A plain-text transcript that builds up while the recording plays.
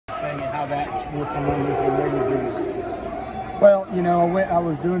how that's working on with your regular duties? Well, you know, I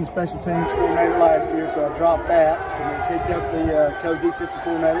was doing the special teams coordinator last year, so I dropped that and picked up the co-defensive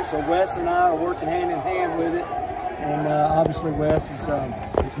coordinator. So Wes and I are working hand in hand with it, and obviously Wes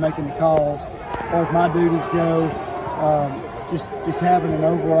is making the calls. As far as my duties go, just having an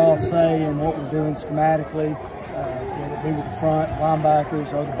overall say in what we're doing schematically, whether it be with the front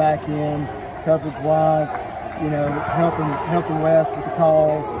linebackers or the back end, coverage-wise. You know, helping Wes with the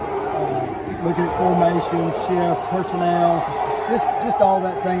calls. Looking at formations, shifts, personnel, just all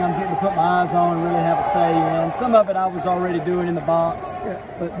that thing I'm getting to put my eyes on and really have a say in. Some of it I was already doing in the box,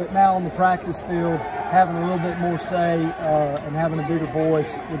 but now on the practice field, having a little bit more say and having a bigger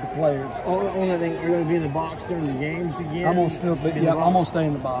voice with the players. Only thing, you're going to be in the box during the games again? I'm going to still be, yeah, I'm going to stay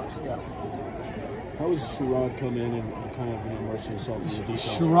in the box, yeah. How has Sherrod come in and kind of immerse himself in the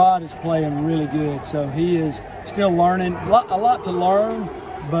defense? Sherrod is playing really good, so he is still learning. A lot to learn,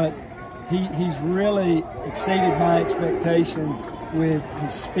 but he's really exceeded my expectation with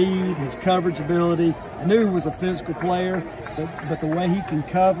his speed, his coverage ability. I knew he was a physical player, but the way he can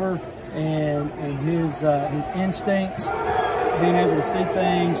cover and his instincts, being able to see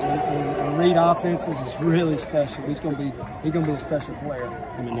things and read offenses is really special. He's going to be a special player.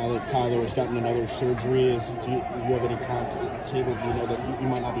 I mean, now that Tyler has gotten another surgery, do you have any timetable? Do you know that you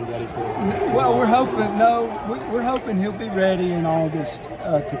might not be ready for it? Well, we're hoping he'll be ready in August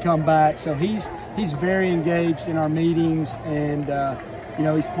to come back. So he's very engaged in our meetings, and you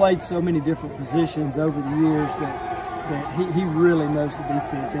know, he's played so many different positions over the years that he really knows the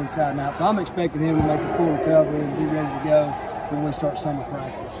defense inside and out. So I'm expecting him to make a full recovery and be ready to go when we start summer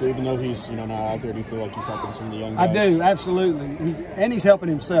practice. So even though he's not out there, do you feel like he's helping some of the young guys? I do, absolutely. He's helping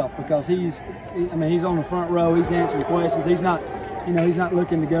himself because he's on the front row. He's answering questions. He's not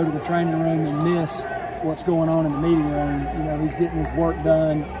looking to go to the training room and miss what's going on in the meeting room. You know, he's getting his work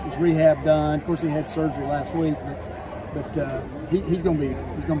done, his rehab done. Of course, he had surgery last week, but he's going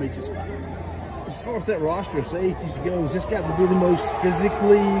to be just fine. As far as that roster of safeties goes, this got to be the most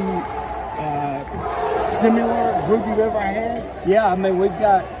physically similar group you've ever had? Yeah, I mean, we've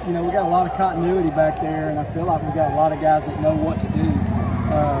got a lot of continuity back there, and I feel like we've got a lot of guys that know what to do.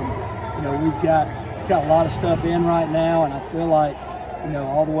 You know, we've got a lot of stuff in right now, and I feel like, you know,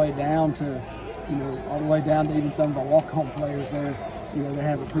 all the way down to even some of our walk-on players there, you know, they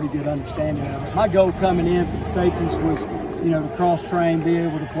have a pretty good understanding of it. My goal coming in for the safeties was, you know, to cross-train, be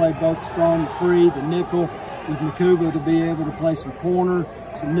able to play both strong and free, the nickel, with Mukuba to be able to play some corner,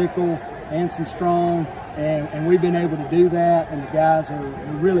 some nickel, and some strong, and we've been able to do that, and the guys are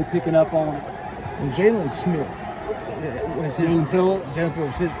really picking up on it. And Jalyn Smith, Jalyn Phillips,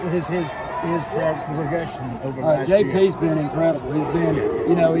 his progression over last year. JP's been incredible. He's been,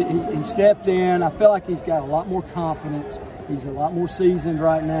 you know, he stepped in. I feel like he's got a lot more confidence. He's a lot more seasoned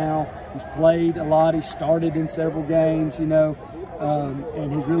right now. He's played a lot. He's started in several games, you know,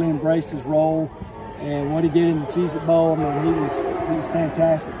 and he's really embraced his role. And what he did in the Cheez-It Bowl, I mean, he was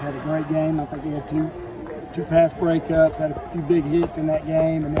fantastic. Had a great game. I think he had two pass breakups, had a few big hits in that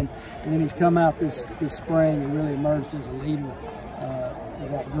game, and then he's come out this spring and really emerged as a leader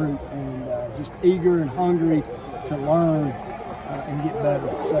of that group, and just eager and hungry to learn and get better.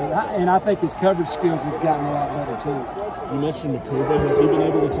 So, I think his coverage skills have gotten a lot better too. You mentioned Mukuba. Has he been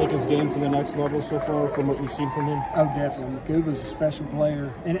able to take his game to the next level so far from what you've seen from him? Oh, definitely. Mukuba's a special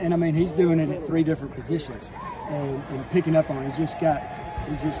player, and I mean, he's doing it at 3 different positions and picking up on it. He's just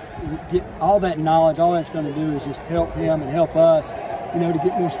get all that knowledge. All that's going to do is just help him and help us, you know, to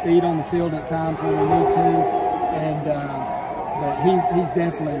get more speed on the field at times when we need to. And but he's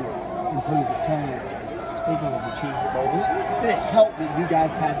definitely improved a ton. Speaking of the Cheez-It Bowl, did it help that you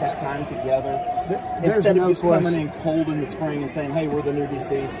guys had that time together instead of just coming in cold in the spring and saying, "Hey, we're the new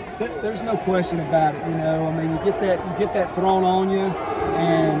DCs"? There's no question about it. You know, I mean, you get that thrown on you,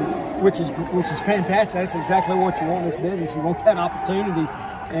 and which is fantastic. That's exactly what you want in this business. You want that opportunity,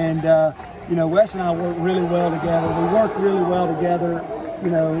 and you know, Wes and I worked really well together. We worked really well together.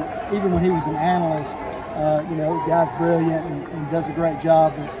 You know, even when he was an analyst, you know, the guy's brilliant and does a great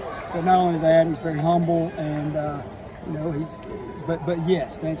job. But not only that, he's very humble, and you know, but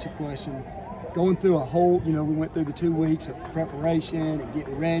yes, to answer your question, going through a whole, you know, we went through the 2 weeks of preparation and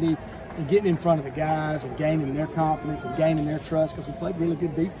getting ready and getting in front of the guys and gaining their confidence and gaining their trust, because we played really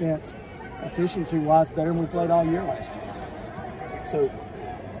good defense, efficiency-wise, better than we played all year last year. So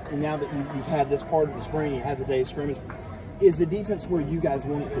now that you've had this part of the spring, you had the day of scrimmage, is the defense where you guys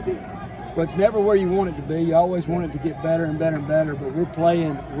want it to be? Well, it's never where you want it to be. You always want it to get better and better and better. But we're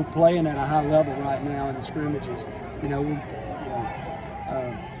playing at a high level right now in the scrimmages. You know,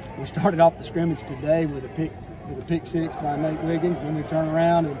 we started off the scrimmage today with a with a pick six by Nate Wiggins, and then we turn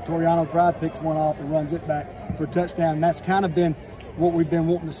around and Toriano Pride picks one off and runs it back for a touchdown. And that's kind of been what we've been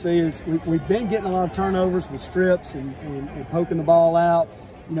wanting to see. Is we've been getting a lot of turnovers with strips and poking the ball out.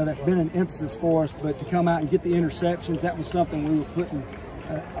 You know, that's been an emphasis for us, but to come out and get the interceptions, that was something we were putting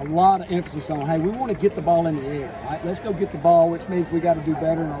a lot of emphasis on. Hey, we want to get the ball in the air, right? Let's go get the ball, which means we got to do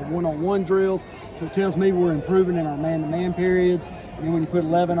better in our one-on-one drills. So it tells me we're improving in our man-to-man periods. And then when you put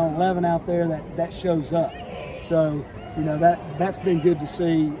 11 on 11 out there, that shows up. So, you know, that's been good to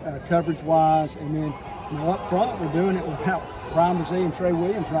see coverage-wise. And then, you know, up front, we're doing it without Brian Brzee and Trey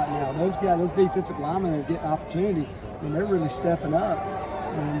Williams right now. Those guys, those defensive linemen are getting opportunity, and they're really stepping up.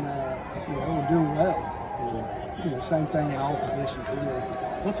 And, you know, we're doing well. You know, same thing in all positions, really.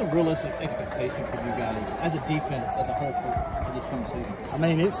 What's a realistic expectation for you guys as a defense as a whole for this coming season? I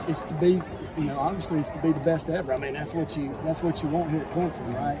mean, it's to be, you know, obviously it's to be the best ever. I mean, that's what you want here at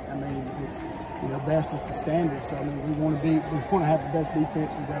Clemson, right? I mean, it's, you know, best is the standard. So I mean, we want to have the best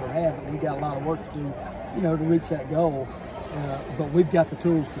defense we've ever had, but we got a lot of work to do, you know, to reach that goal. But we've got the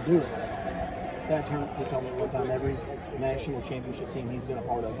tools to do it. That Turnipseed told me one time every national championship team he's been a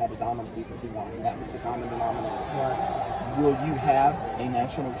part of had a dominant defensive line. That was the common denominator. Right. Will you have a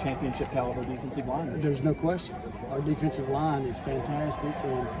national championship caliber defensive line? There's no question. Our defensive line is fantastic,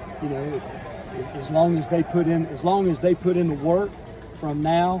 and you know, as long as they put in the work from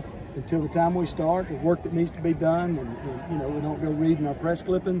now until the time we start, the work that needs to be done, and you know, we don't go reading our press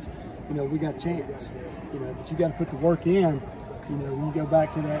clippings. You know, we got a chance. You know, but you got to put the work in. You know, when you go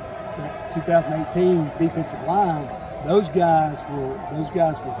back to that 2018 defensive line, those guys were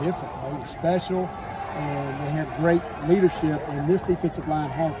different. They were special, and they had great leadership. And this defensive line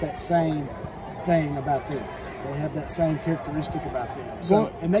has that same thing about them. They have that same characteristic about them.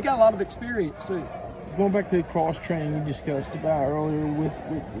 So, and they got a lot of experience too. Going back to the cross training we discussed about earlier with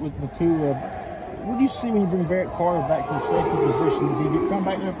Mukuba. What do you see when you bring Barrett Carter back to the safety position? Does he come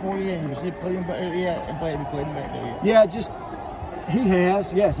back there for you, and you see play him back there? Yeah, and play him back there. Yeah, just he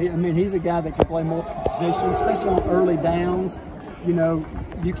has. Yes, I mean, he's a guy that can play multiple positions, especially on early downs. You know,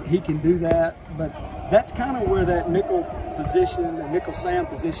 he can do that. But that's kind of where that nickel position, the nickel Sam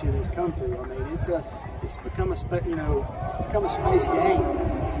position, has come to. I mean, it's become a space game.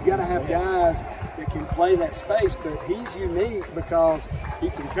 You got to have guys that can play that space, but he's unique because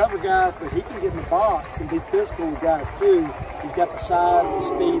he can cover guys, but he can get in the box and be physical with guys too. He's got the size, the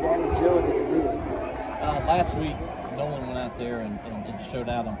speed, and agility to do it. Last week, Nolan went out there and showed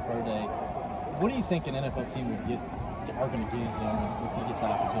out on Pro Day. What do you think an NFL team are going to get if he gets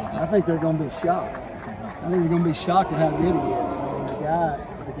that opportunity? I think they're going to be shocked. I think they're going to be shocked at how good he is. I mean,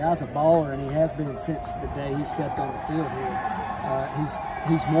 the guy's a baller, and he has been since the day he stepped on the field here.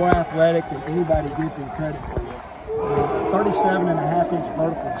 He's more athletic than anybody gives him credit for. A 37.5-inch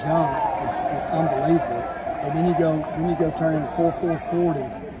vertical jump is unbelievable. And then you go turn in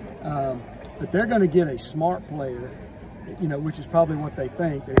 4.40. But they're going to get a smart player, you know, which is probably what they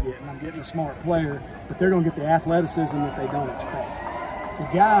think they're getting. I'm getting a smart player, but they're going to get the athleticism that they don't expect. The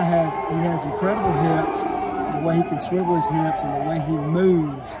guy has incredible hips, the way he can swivel his hips and the way he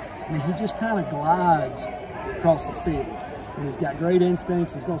moves. I mean, he just kind of glides across the field. And he's got great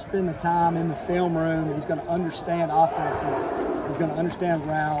instincts. He's going to spend the time in the film room. He's going to understand offenses. He's going to understand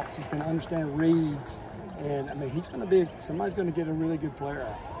routes. He's going to understand reads. And, I mean, somebody's going to get a really good player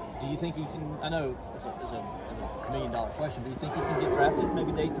out. Do you think he can, I know it's a $1 million question, but do you think he can get drafted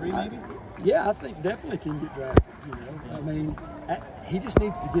maybe day 3 maybe? Yeah, I think definitely can get drafted, you know. I mean, he just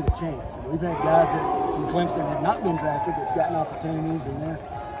needs to get a chance. And we've had guys that from Clemson have not been drafted that's gotten opportunities, and they're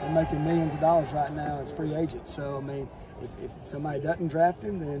making millions of dollars right now as free agents. So, I mean, if somebody doesn't draft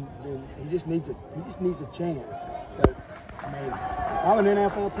him, then he just needs a chance. But I mean, if I'm an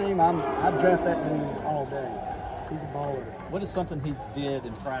NFL team, I'd draft that dude all day. He's a baller. What is something he did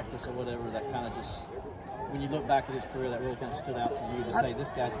in practice or whatever that kind of just, when you look back at his career, that really kind of stood out to you to say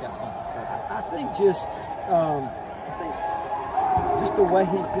this guy's got something special? I think just the way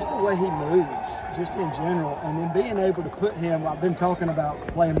he moves, just in general, and then being able to put him. I've been talking about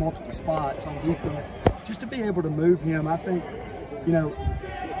playing multiple spots on defense. Just to be able to move him, I think, you know,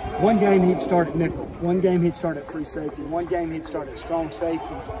 one game he'd start at nickel, one game he'd start at free safety, one game he'd start at strong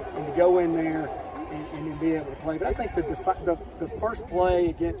safety, and to go in there and then be able to play. But I think that the first play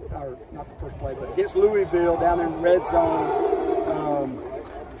against, or not the first play, but against Louisville down there in the red zone,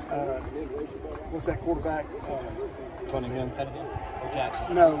 what's that quarterback? Cunningham.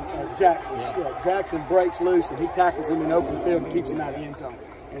 Jackson. No, Jackson. Yeah, Jackson breaks loose and he tackles him in open field and keeps him out of the end zone.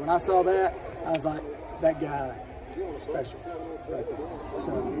 And when I saw that, I was like, that guy is special right there.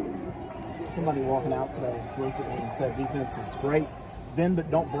 So somebody walking out today looked at me and said, defense is great, bend but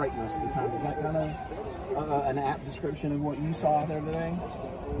don't break most of the time. Is that kind of an apt description of what you saw out there today?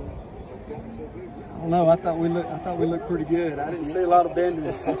 I don't know. I thought we looked pretty good. I didn't see a lot of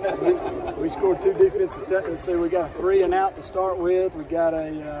bending. We scored 2 defensive touchdowns. So we got a 3 and out to start with. We got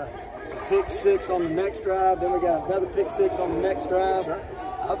a pick 6 on the next drive. Then we got another pick 6 on the next drive. Sure.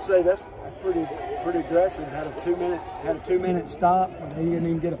 I'd say that's pretty aggressive. Had a 2-minute stop, but he didn't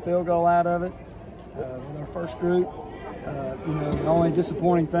even get a field goal out of it with our first group. You know, the only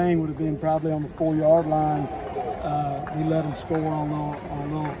disappointing thing would have been probably on the 4-yard line. We let them score on a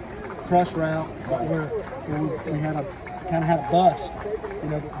little crush route where we had a bust. You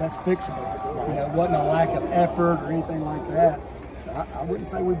know, that's fixable. You know, it wasn't a lack of effort or anything like that. So I wouldn't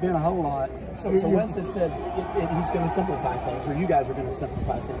say we've been a whole lot. So Wes has said he's going to simplify things, or you guys are going to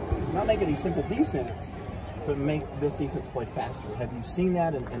simplify things. Not make it a simple defense, but make this defense play faster. Have you seen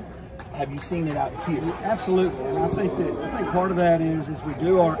that, and have you seen it out here? Absolutely, and I think part of that is as we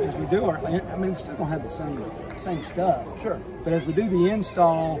do our. I mean, we're still gonna have the same stuff. Sure. But as we do the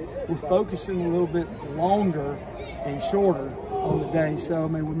install, we're focusing a little bit longer and shorter on the day. So I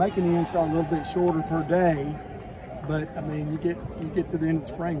mean, we're making the install a little bit shorter per day. But I mean, you get to the end of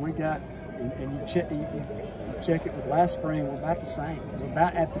the spring, we got, and you check it with last spring, we're about the same. We're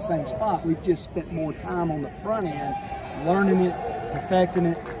about at the same spot. We've just spent more time on the front end, learning it, perfecting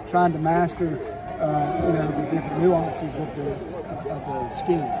it, trying to master, you know, the different nuances of the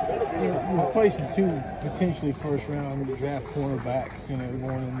scheme. You're replacing 2 potentially first-round draft cornerbacks, you know,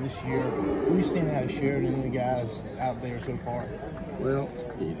 going in this year. What are you seeing out of Sheridan and the guys out there so far? Well,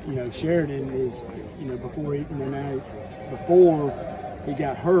 you know, Sheridan is, you know, before he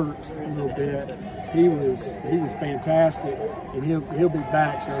got hurt a little bit, he was fantastic, and he'll be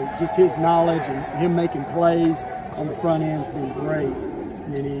back. So just his knowledge and him making plays on the front end's been great.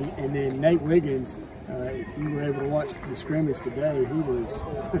 And then Nate Wiggins, if you were able to watch the scrimmage today, he was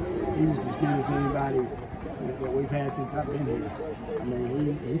as good as anybody that we've had since I've been here. I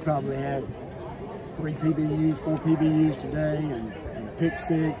mean, he probably had 3 PBUs, 4 PBUs today, and a pick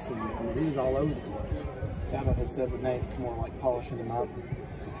 6, and I mean, he was all over the place. Dabo has said with Nate, it's more like polishing him up.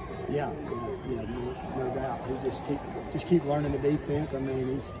 Yeah, no doubt. He just keep learning the defense. I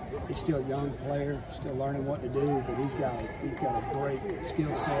mean, he's still a young player, still learning what to do, but he's got a great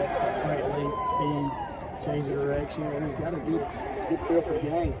skill set, he's got great length, speed, change of direction, and he's got a good feel for the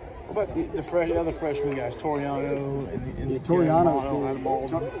game. What about the other freshman guys, Toriano and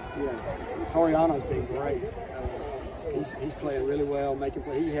Toriano's been great. He's playing really well, making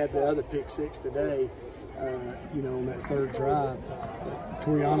play. He had the other pick 6 today. You know, on that 3rd drive.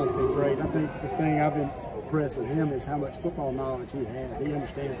 Toriano's been great. I think the thing I've been impressed with him is how much football knowledge he has. He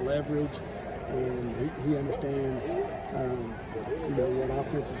understands leverage, and he understands, you know, what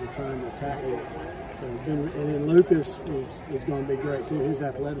offenses are trying to attack with. So, and then Lucas is going to be great too. His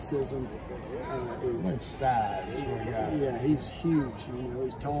athleticism is size. Yeah, he's huge. You know,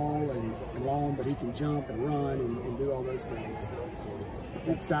 he's tall and long, but he can jump and run and do all those things. So it's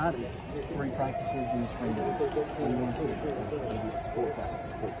exciting. 3 practices in the spring. What do you want to see? Maybe it's 4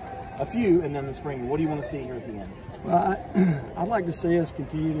 practices, but a few, and then the spring. What do you want to see here at the end? Well, I'd like to see us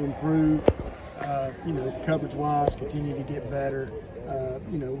continue to improve. You know, coverage-wise, continue to get better.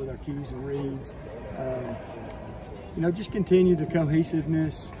 You know, with our keys and reads. You know, just continue the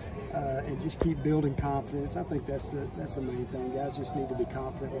cohesiveness. And just keep building confidence. I think that's the main thing. Guys just need to be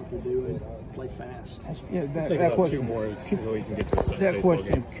confident what they're doing, play fast. Yeah, that question. That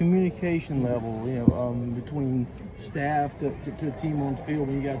question, communication level, you know, between staff to the team on the field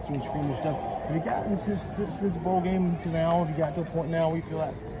when you got doing scrimmage stuff. Have you gotten since the bowl game to now? Have you got to a point now where you feel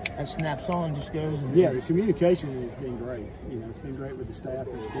like that snaps on and just goes? And yeah, the communication has been great. You know, it's been great with the staff.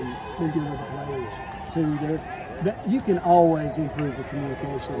 It's been good with the players too. You can always improve the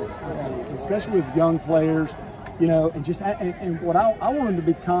communication, especially with young players, you know, and what I want them to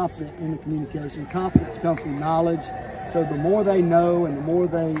be confident in the communication. Confidence comes from knowledge. So the more they know and the more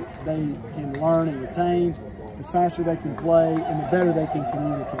they can learn and retain, the faster they can play and the better they can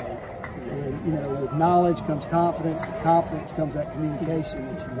communicate. And, you know, with knowledge comes confidence. With confidence comes that communication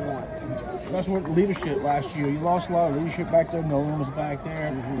that you want. That's what leadership last year. You lost a lot of leadership back there. Nolan was back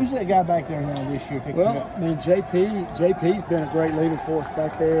there. Who's that guy back there now this year? Well, I mean, JP's been a great leader for us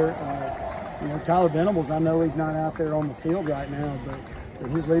back there. You know, Tyler Venables, I know he's not out there on the field right now, but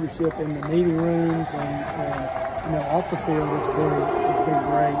his leadership in the meeting rooms and you know, off the field has been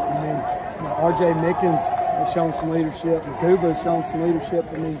great. And then, you know, R.J. Mickens has shown some leadership. Mukuba has shown some leadership.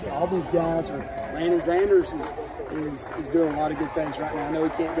 I mean, all these guys are. Lannden Zanders is doing a lot of good things right now. I know he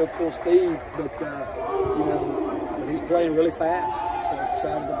can't go full speed, but you know, but he's playing really fast. So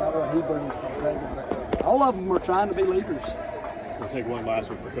excited about what he brings to the table. But all of them are trying to be leaders. We'll take one last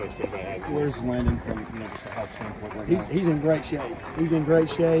one for Coach feedback. Where's Lannden from just a health standpoint right now? He's in great shape. He's in great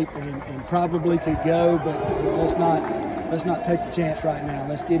shape and probably could go, but let's not take the chance right now.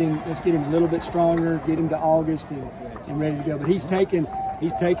 Let's get him a little bit stronger, get him to August and ready to go. But he's taking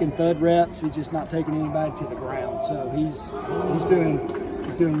thud reps. He's just not taking anybody to the ground. So he's doing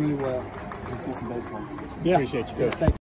really well. We'll see some baseball. Yeah. Appreciate you, Coach. Thank you.